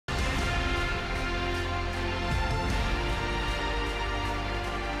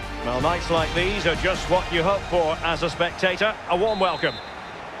Well, nights like these are just what you hope for as a spectator. A warm welcome.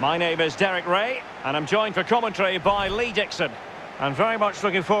 My name is Derek Ray, and I'm joined for commentary by Lee Dixon. I'm very much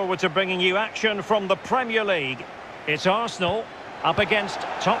looking forward to bringing you action from the Premier League. It's Arsenal up against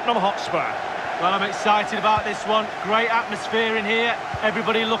Tottenham Hotspur. Well, I'm excited about this one. Great atmosphere in here.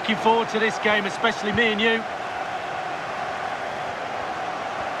 Everybody looking forward to this game, especially me and you.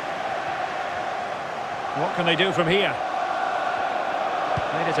 What can they do from here?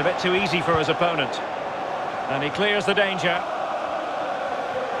 Made it a bit too easy for his opponent. And he clears the danger.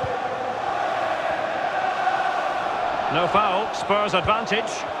 No foul, Spurs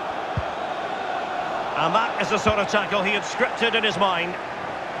advantage. And that is the sort of tackle he had scripted in his mind.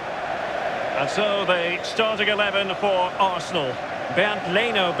 And so the starting 11 for Arsenal. Bernd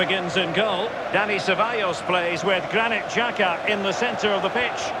Leno begins in goal. Dani Ceballos plays with Granit Xhaka in the centre of the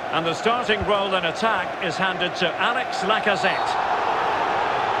pitch. And the starting role in attack is handed to Alex Lacazette.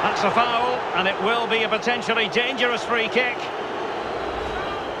 That's a foul, and it will be a potentially dangerous free kick.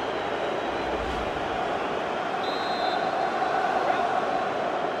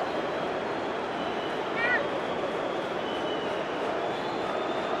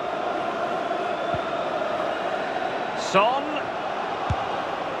 Son.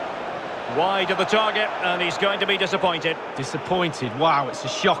 Wide of the target, and he's going to be disappointed. Disappointed? Wow, it's a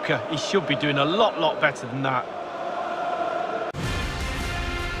shocker. He should be doing a lot better than that.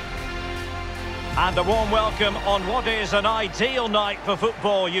 And a warm welcome on what is an ideal night for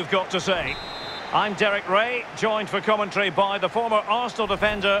football, you've got to say. I'm Derek Ray, joined for commentary by the former Arsenal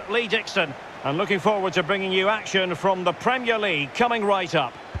defender Lee Dixon. And looking forward to bringing you action from the Premier League coming right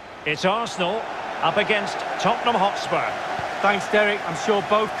up. It's Arsenal up against Tottenham Hotspur. Thanks, Derek. I'm sure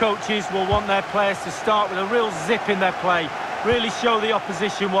both coaches will want their players to start with a real zip in their play. Really show the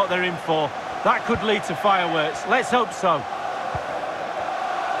opposition what they're in for. That could lead to fireworks. Let's hope so.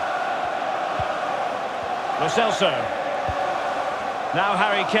 Lo Celso. Now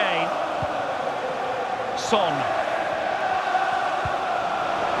Harry Kane. Son.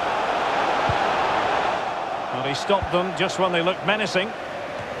 Well, he stopped them just when they looked menacing.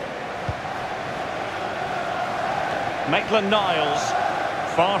 Maitland-Niles,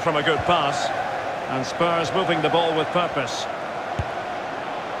 far from a good pass, and Spurs moving the ball with purpose.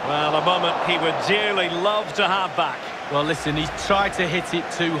 Well, a moment he would dearly love to have back. Well, listen, he's tried to hit it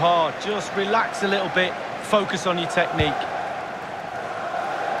too hard. Just relax a little bit, focus on your technique.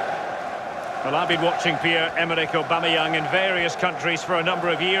 Well, I've been watching Pierre-Emerick Aubameyang in various countries for a number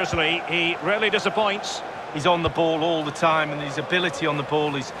of years, Lee. He rarely disappoints. He's on the ball all the time, and his ability on the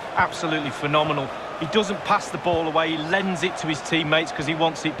ball is absolutely phenomenal. He doesn't pass the ball away, he lends it to his teammates because he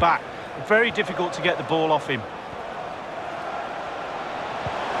wants it back. Very difficult to get the ball off him.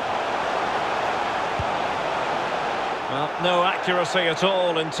 Well, no accuracy at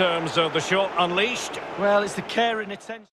all in terms of the shot unleashed. Well, it's the care and attention.